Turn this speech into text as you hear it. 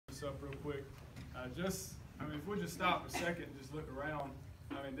this up real quick. If we just stop a second and just look around,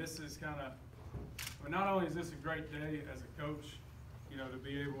 this is kind of, not only is this a great day as a coach, to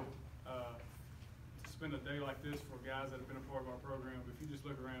be able to spend a day like this for guys that have been a part of our program, but if you just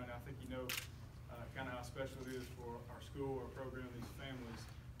look around, I think kind of how special it is for our school, our program, these families,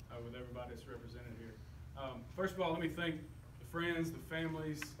 with everybody that's represented here. First of all, let me thank the friends, the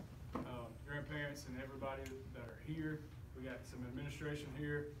families, grandparents, and everybody that are here. We got some administration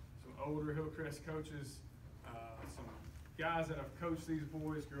here, some older Hillcrest coaches, some guys that have coached these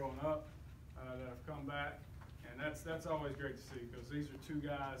boys growing up that have come back, and that's always great to see, because these are two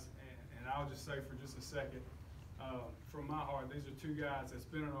guys, and I'll just say for just a second, from my heart, these are two guys that's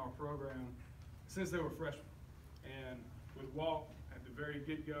been in our program since they were freshmen. And with Walt at the very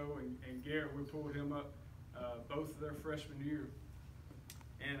get-go, and Garret, we pulled him up both of their freshman year.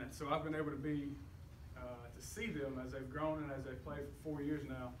 And so I've been able to to see them as they've grown and as they've played for 4 years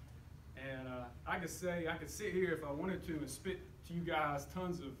now. And I could sit here if I wanted to and spit to you guys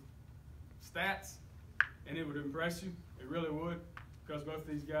tons of stats, and it would impress you. It really would, because both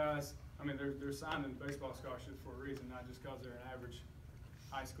these guys, they're signed in baseball scholarships for a reason, not just because they're an average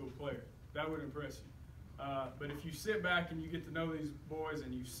high school player. That would impress you. But if you sit back and you get to know these boys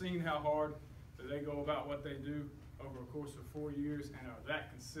and you've seen how hard that they go about what they do over a course of 4 years and are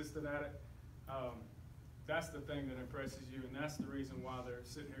that consistent at it, that's the thing that impresses you, and that's the reason why they're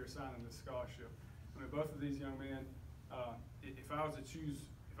sitting here signing this scholarship. Both of these young men, if I was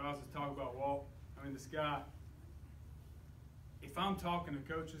to talk about Walt, this guy, if I'm talking to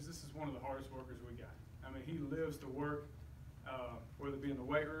coaches, this is one of the hardest workers we got. He lives to work, whether it be in the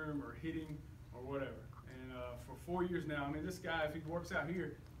weight room or hitting or whatever. And for 4 years now, this guy, if he works out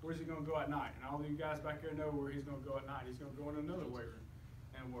here, where's he going to go at night? And all of you guys back there know where he's going to go at night. He's going to go in another weight room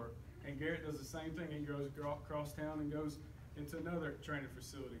and work. And Garret does the same thing. He goes across town and goes into another training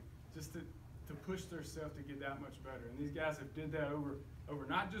facility just to push themselves to get that much better. And these guys have did that over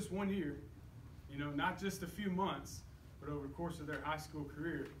not just 1 year, not just a few months, but over the course of their high school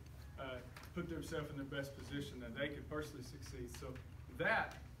career, to put themselves in the best position that they could personally succeed. So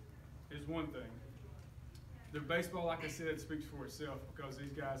that is one thing. Their baseball, like I said, speaks for itself, because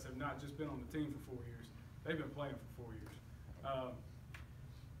these guys have not just been on the team for 4 years. They've been playing for 4 years.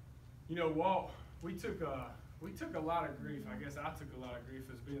 Walt, we took a lot of grief. I guess I took a lot of grief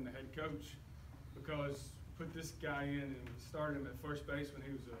as being the head coach, because put this guy in and started him at first base when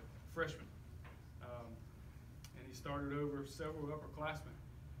he was a freshman. And he started over several upperclassmen.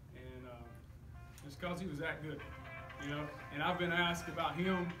 And it's because he was that good, And I've been asked about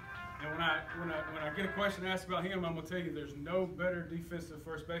him, and when I get a question asked about him, I'm gonna tell you there's no better defensive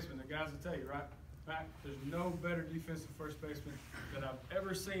first baseman. The guys will tell you, right? There's no better defensive first baseman that I've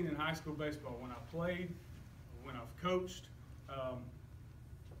ever seen in high school baseball. When I played, when I've coached,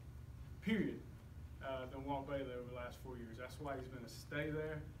 period, than Walt Bailey over the last 4 years. That's why he's going to stay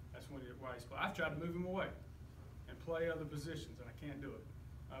there. That's why he's playing. I've tried to move him away and play other positions, and I can't do it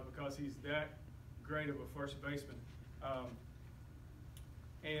because he's that great of a first baseman.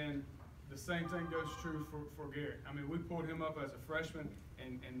 And the same thing goes true for Garret. We pulled him up as a freshman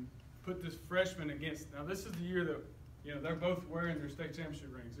and put this freshman against. Now, this is the year that they're both wearing their state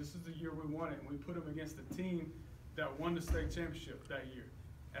championship rings. This is the year we won it, and we put them against the team that won the state championship that year.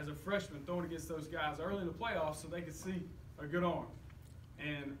 As a freshman, throwing against those guys early in the playoffs so they could see a good arm.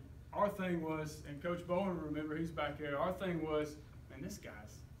 And our thing was, and Coach Bowen, remember, he's back there. Our thing was, man, this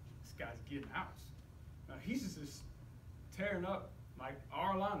guy's getting outs. Now, he's just tearing up like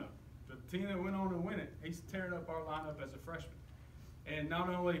our lineup. The team that went on to win it, he's tearing up our lineup as a freshman. And not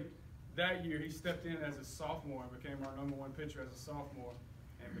only that year, he stepped in as a sophomore and became our #1 pitcher as a sophomore,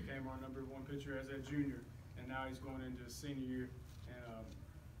 and became our #1 pitcher as a junior. And now he's going into his senior year, and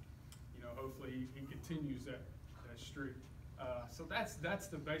hopefully he continues that streak. So that's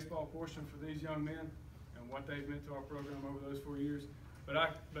the baseball portion for these young men and what they've meant to our program over those 4 years.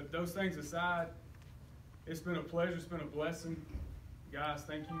 But those things aside, it's been a pleasure. It's been a blessing. Guys,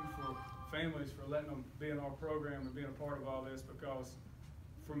 thank you for families for letting them be in our program and being a part of all this, because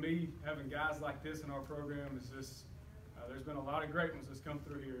for me, having guys like this in our program is just, there's been a lot of great ones that's come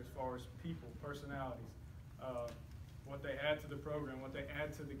through here as far as people, personalities, what they add to the program, what they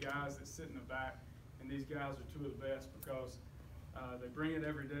add to the guys that sit in the back. And these guys are two of the best, because they bring it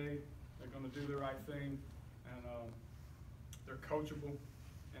every day. They're going to do the right thing, and they're coachable,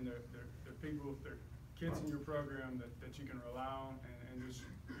 and they're people, they're kids in your program that you can rely on, and just,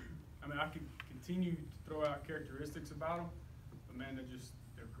 I could continue to throw out characteristics about them, but man,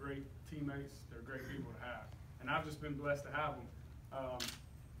 they're great teammates. They're great people to have, and I've just been blessed to have them.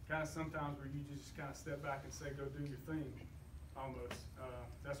 Kind of sometimes where you just kind of step back and say, go do your thing, almost.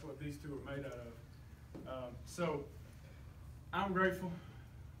 That's what these two are made out of. So I'm grateful.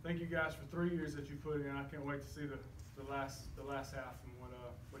 Thank you guys for 3 years that you put in. I can't wait to see the last half and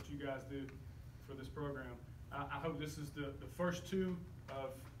what you guys do for this program. I hope this is the first two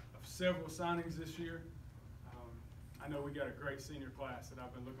of several signings this year. I know we got a great senior class that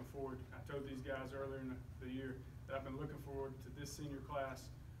I've been looking forward. I told these guys earlier in the year that I've been looking forward to this senior class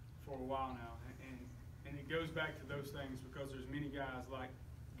for a while now, and it goes back to those things because there's many guys like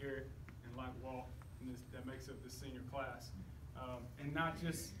Garret and like Walt that makes up this senior class, and not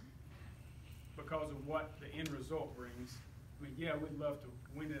just because of what the end result brings. I mean, yeah, we'd love to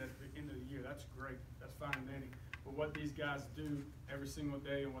win it at the end of the year. That's great. That's fine and dandy. But what these guys do every single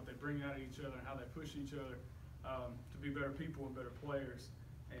day and what they bring out of each other and how they push each other to be better people and better players,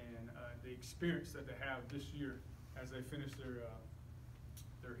 and the experience that they have this year as they finish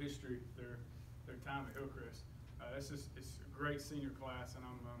their history, their time at Hillcrest. It's a great senior class, and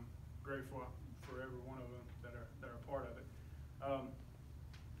I'm grateful for every one of them that are part of it.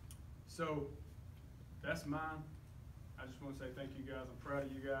 So that's mine. I just want to say thank you guys. I'm proud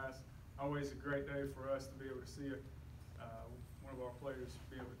of you guys. Always a great day for us to be able to see one of our players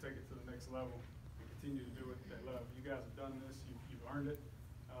be able to take it to the next level and continue to do what they love. You guys have done this. You've earned it.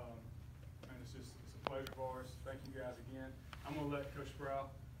 And it's a pleasure of ours. Thank you guys again. I'm going to let Coach Sproul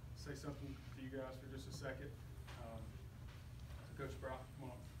say something to you guys for just a second. Coach Sproul,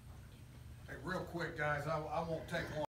 come on. Hey, real quick, guys, I won't take long.